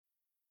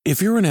If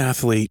you're an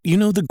athlete, you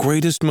know the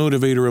greatest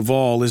motivator of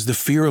all is the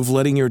fear of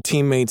letting your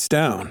teammates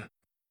down.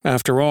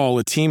 After all,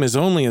 a team is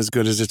only as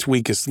good as its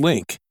weakest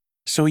link.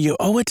 So you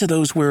owe it to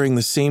those wearing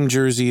the same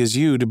jersey as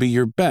you to be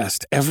your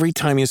best every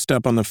time you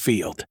step on the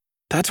field.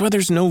 That's why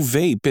there's no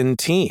vape in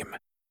team.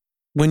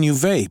 When you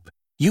vape,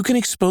 you can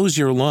expose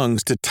your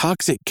lungs to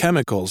toxic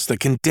chemicals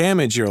that can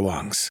damage your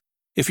lungs.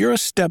 If you're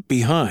a step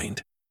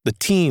behind, the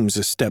team's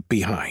a step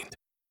behind.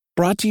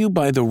 Brought to you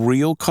by The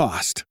Real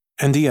Cost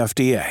and the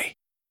FDA.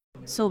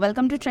 So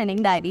welcome to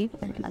Trending Diary.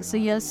 So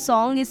your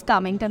song is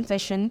coming,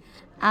 Confession,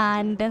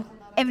 and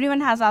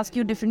everyone has asked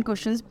you different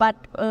questions, but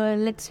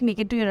let's make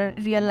it to your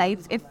real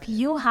life. If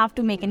you have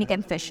to make any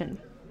confession,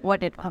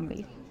 what it will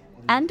be?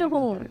 And to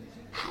whom?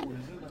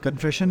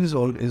 Confession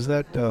is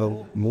that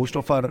most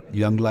of our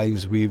young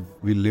lives we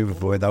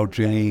live without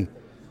really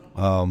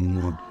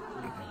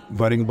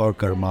worrying about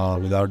karma,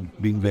 without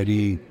being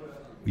very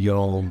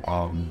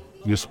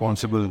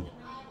responsible.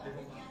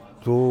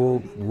 तो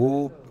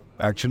वो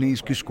actually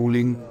इसकी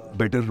schooling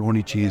better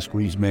होनी चाहिए,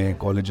 schools में,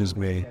 colleges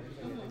में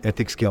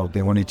ethics क्या होते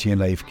हैं होने चाहिए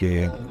लाइफ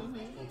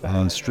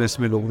के, स्ट्रेस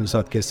में लोगों के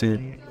साथ कैसे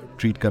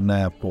ट्रीट करना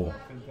है आपको,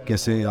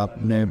 कैसे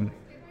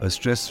आपने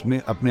स्ट्रेस में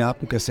अपने आप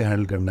को कैसे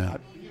हैंडल करना है,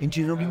 इन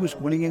चीज़ों की कोई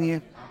स्कूलिंग ही नहीं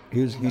है।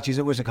 ये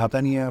चीज़ें कोई सिखाता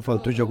नहीं है।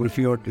 फालतू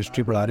ज्योग्राफी और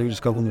हिस्ट्री पढ़ा रहे हो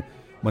जिसका कोई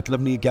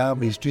मतलब नहीं है। क्या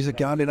हिस्ट्री से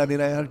क्या लेना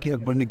देना है यार, कि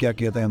अकबर ने क्या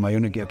किया था, हुमायूं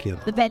ने क्या किया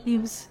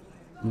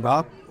था।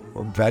 आप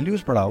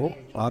वैल्यूज़ पढ़ाओ,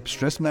 आप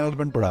स्ट्रेस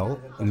मैनेजमेंट पढ़ाओ,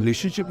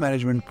 रिलेशनशिप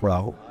मैनेजमेंट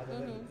पढ़ाओ,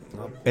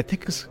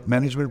 एथिक्स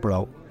मैनेजमेंट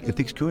पढ़ाओ।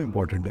 एथिक्स क्यों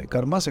इंपॉर्टेंट है,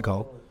 कर्मा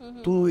सिखाओ,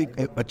 तो एक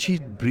अच्छी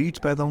ब्रीड्स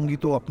पैदा होंगी,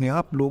 तो अपने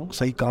आप लोग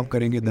सही काम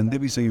करेंगे, धंधे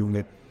भी सही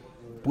होंगे।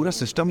 पूरा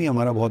सिस्टम ही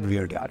हमारा बहुत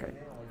वियर्ड है।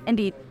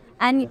 Indeed.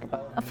 And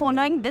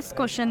following this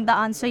question, the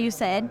answer you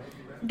said,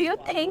 do you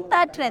think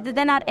that rather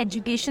than our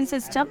education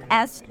system,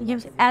 as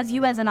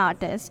you as an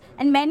artist,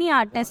 and many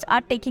artists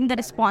are taking the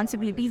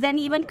responsibilities and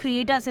even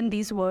creators in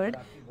this world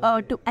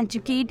to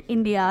educate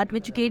India, to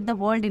educate the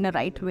world in a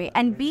right way,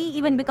 and we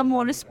even become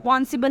more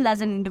responsible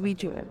as an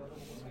individual?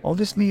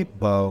 Obviously,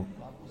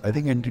 I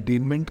think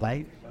entertainment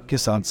के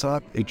साथ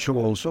साथ it should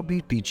also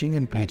be teaching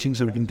and preaching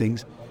certain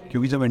things,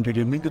 क्योंकि जब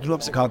entertainment के through आप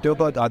सिखाते हो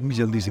तो आदमी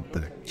जल्दी सीखता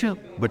है।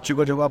 बच्चे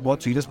को जब आप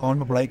बहुत सीरियस माहौल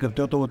में पढ़ाई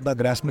करते हो तो उतना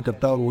ग्रास्प में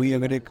करता है, और वही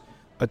अगर एक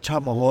अच्छा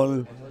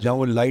माहौल जहाँ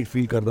वो लाइट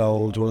फील कर रहा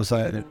हो, थोड़ा सा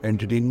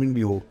एंटरटेनमेंट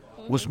भी हो,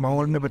 उस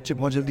माहौल में बच्चे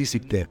बहुत जल्दी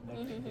सीखते हैं।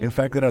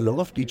 In fact there are lot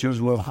of teachers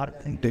who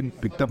have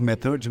picked up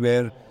methods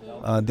where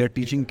they're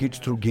teaching kids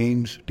through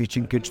games,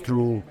 teaching kids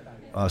through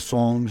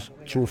songs,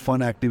 through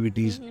fun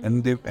activities,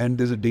 and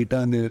there's a data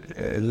and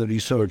there's a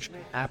research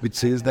which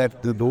says that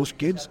those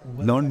kids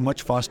learned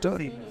much faster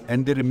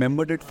and they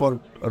remembered it for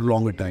a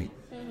longer time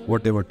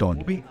what they were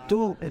taught. तो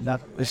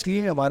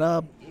इसलिए हमारा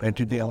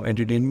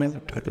entertainment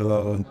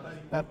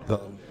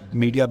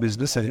media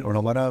business है, और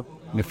हमारा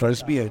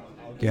फ़र्ज़ भी है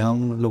कि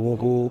हम लोगों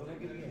को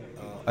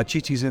अच्छी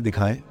चीज़ें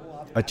दिखाएं,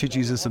 अच्छी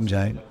चीज़ें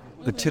समझाएं,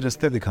 अच्छे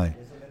रास्ते दिखाएं।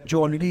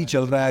 जो ऑलरेडी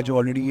चल रहा है, जो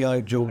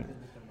ऑलरेडी जो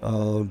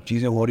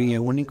चीज़ें हो रही हैं,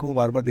 उन्हीं को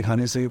बार बार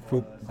दिखाने से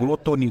ग्रोथ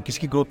तो नहीं, किसी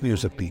की ग्रोथ नहीं हो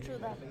सकती।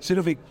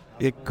 सिर्फ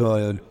एक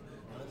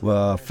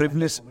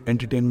फ्रिवलेस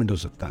एंटरटेनमेंट हो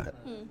सकता है।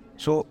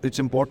 सो it's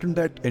important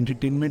that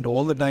entertainment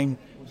all the time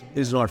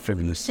is not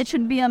frivolous. It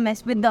should be a mess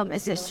with the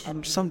message.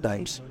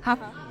 Sometimes.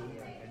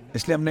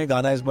 इसलिए हमने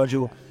गाना इस बार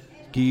जो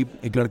कि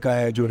एक लड़का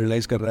है जो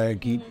रियलाइज़ कर रहा है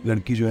कि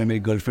लड़की जो है मेरी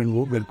गर्लफ्रेंड,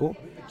 वो मेरे को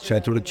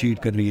शायद थोड़ा चीट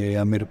कर रही है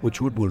या मेरे को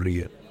झूठ बोल रही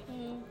है,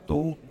 तो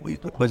वही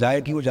तो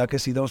बजाय कि वो जाके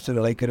सीधा उससे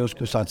लड़ाई करे,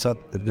 उसके साथ साथ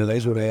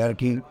रियलाइज़ हो रहा है यार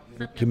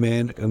कि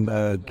मैं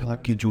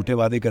कि झूठे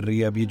वादे कर रही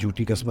है, अब ये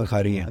झूठी कसमें खा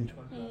रही है,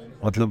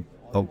 मतलब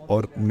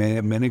और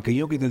मैंने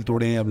कईयों के दिल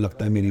तोड़े हैं, अब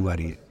लगता है मेरी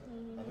बारी है।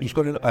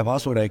 उसको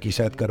आभास हो रहा है कि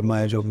शायद कर्मा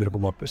है जो मेरे को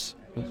वापस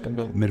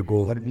मेरे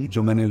को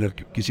जो मैंने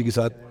किसी के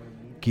साथ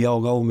किया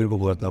होगा वो मेरे को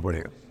भुगतना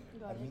पड़ेगा।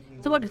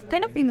 So what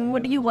kind of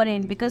mood you were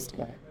in? Because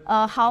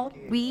how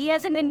we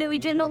as an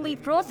individual know we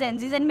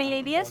pro-Zenzis and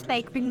millennials,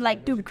 like we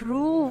like to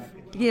groove,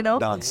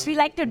 Dance. We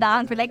like to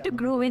dance, we like to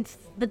groove. It's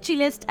the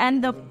chillest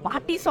and the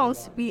party songs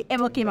we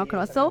ever came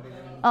across. So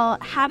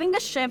having a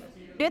shift,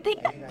 do you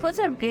think that was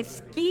a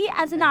risky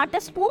as an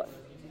artist move?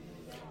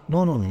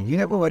 No, you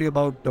never worry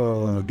about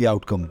the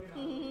outcome.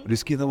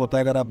 Risky तो होता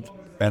है अगर आप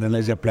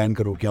analyse या plan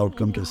करो कि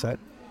outcome कैसा है।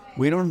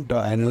 We don't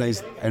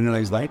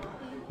analyze that.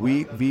 We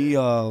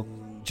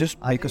just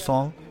like a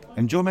song,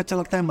 and जो हमें अच्छा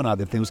लगता है बना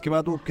देते हैं। उसके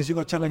बाद वो किसी को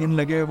अच्छा लगे नहीं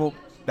लगे, वो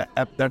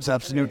that's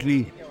absolutely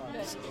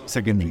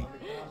secondary.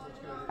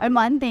 And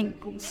one thing,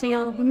 so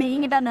you're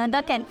making it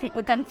another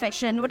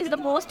confession. What is the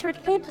most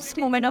hurtful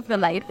moment of your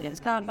life? The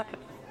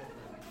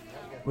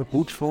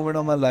most moment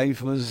of my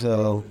life was,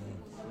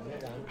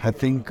 I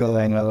think,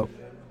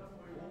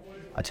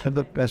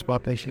 the best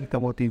part I think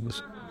about it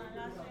was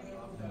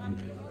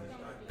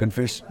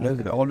confess.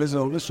 Always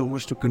so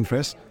much to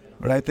confess,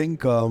 but I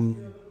think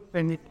I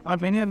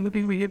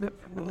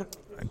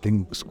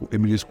think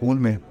मेरे school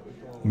में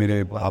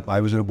I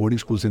was in a boarding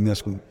school, senior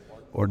school,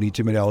 और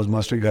नीचे मेरे house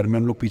master के घर में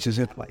हम लोग पीछे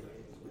से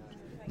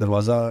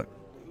दरवाज़ा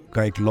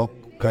का एक लॉक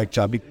का एक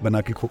चाबी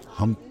बना के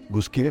हम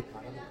घुस के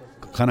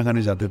खाना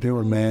खाने जाते थे,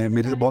 और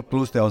मेरे से बहुत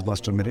क्लोज थे हाउस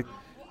मास्टर मेरे,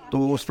 तो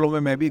उस फ्लो में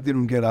मैं भी एक दिन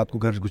उनके रात को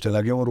घर को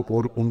चला गया और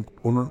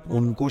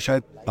उनको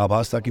शायद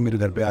आभास था कि मेरे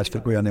घर पे आज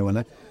फिर कोई आने वाला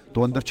है,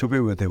 तो अंदर छुपे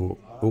हुए थे वो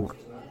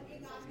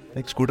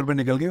एक स्कूटर पे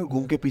निकल गए,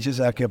 घूम के पीछे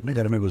से आके अपने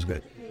घर में घुस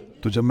गए।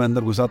 तो जब मैं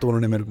अंदर घुसा तो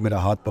उन्होंने मेरा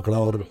हाथ पकड़ा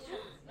और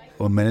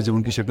मैंने जब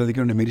उनकी शक्ल देखी,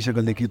 उन्होंने मेरी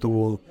शक्ल देखी, तो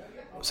वो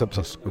सब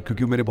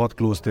क्योंकि मेरे बहुत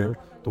क्लोज थे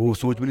तो वो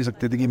सोच भी नहीं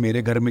सकते थे कि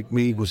मेरे घर में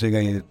ही घुसेगा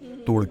ये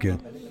तोड़ के,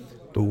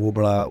 तो वो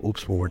बड़ा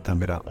उप्स मोमेंट था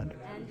मेरा।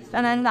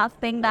 And then last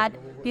thing that,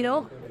 you know,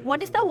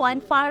 what is the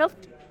one part of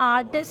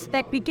artists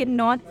that we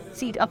cannot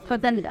see other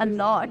than a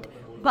lot,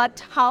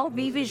 but how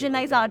we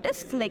visualize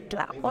artists like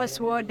glamorous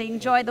world, they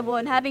enjoy the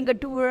world, having a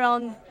tour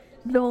around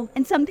globe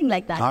and something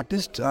like that.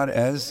 Artists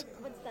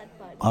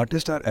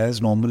are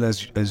as normal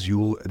as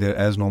you, they're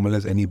as normal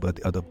as any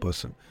other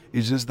person.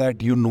 It's just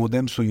that you know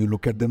them, so you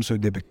look at them, so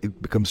they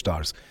become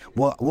stars.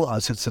 वो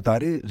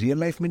सितारे real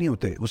life में नहीं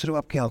होते, वो सिर्फ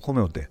आपकी आंखों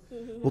में होते हैं,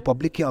 वो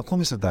पब्लिक की आंखों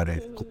में सितारे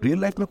हैं।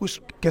 रियल लाइफ में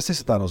कुछ कैसे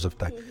सितारा हो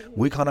सकता है?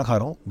 वही खाना खा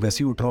रहा हूँ,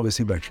 वैसे ही उठ रहा हूँ,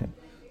 वैसे ही बैठ रहा हूँ।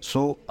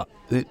 So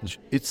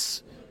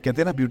it's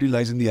कहते हैं ना, beauty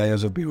lies in the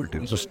eyes of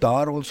beholder. So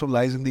star also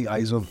lies in the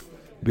eyes of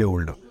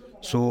beholder.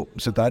 So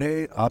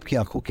सितारे आपकी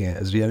आंखों के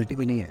हैं, रियलिटी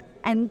में नहीं है।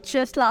 And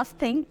just last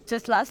thing,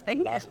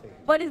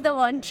 what is the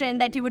one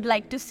trend that you would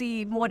like to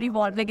see more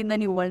evolving in the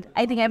new world?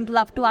 I think I would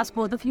love to ask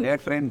both of you.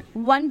 Trend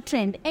One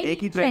trend, any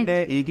एक ही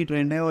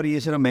trend है और ये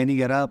सिर्फ मैं नहीं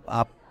कह रहा,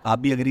 आप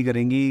भी एग्री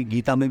करेंगी,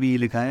 गीता में भी ये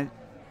लिखा है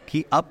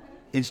कि अब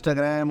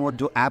इंस्टाग्राम और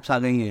जो एप्स आ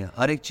गई हैं,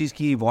 हर एक चीज़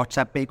की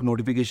व्हाट्सएप पे एक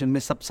नोटिफिकेशन में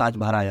सब सच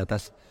बाहर आ जाता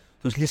है,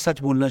 तो इसलिए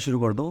सच बोलना शुरू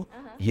कर दो।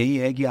 यही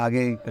है कि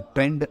आगे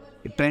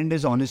ट्रेंड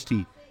इज़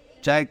ऑनेस्टी,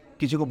 चाहे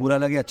किसी को बुरा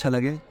लगे अच्छा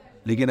लगे,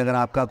 लेकिन अगर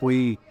आपका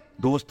कोई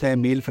दोस्त है,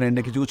 मेल फ्रेंड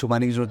है, किसी को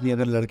छुपाने की जरूरत नहीं,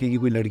 अगर लड़के की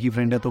कोई लड़की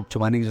फ्रेंड है तो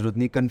छुपाने की जरूरत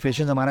नहीं।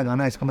 कन्फेशन हमारा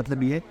गाना, इसका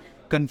मतलब ये है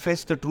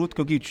कन्फेस द ट्रूथ,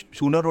 क्योंकि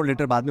सूनर और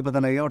लेटर बाद में पता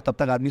लगेगा और तब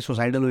तक आदमी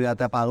सुसाइडल हो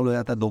जाता है, पागल हो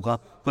जाता है, धोखा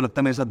तो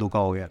लगता है मेरे साथ धोखा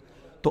हो गया।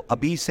 तो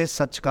अभी से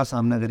सच का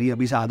सामना करिए,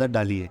 अभी से आदत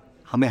डालिए।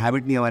 हमें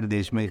हैबिट नहीं है हमारे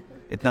देश में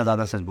इतना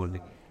ज़्यादा सच बोलने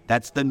की।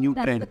 That's the new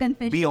trend,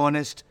 be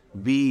honest,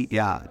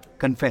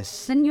 confess.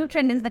 The new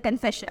trend is the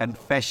confession.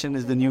 Confession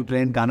is the new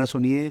trend. गाना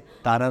सुनिए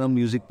तारारम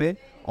म्यूजिक पे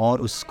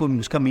और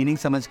उसका मीनिंग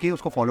समझ के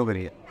उसको फॉलो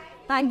करिए।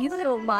 Thank you so much.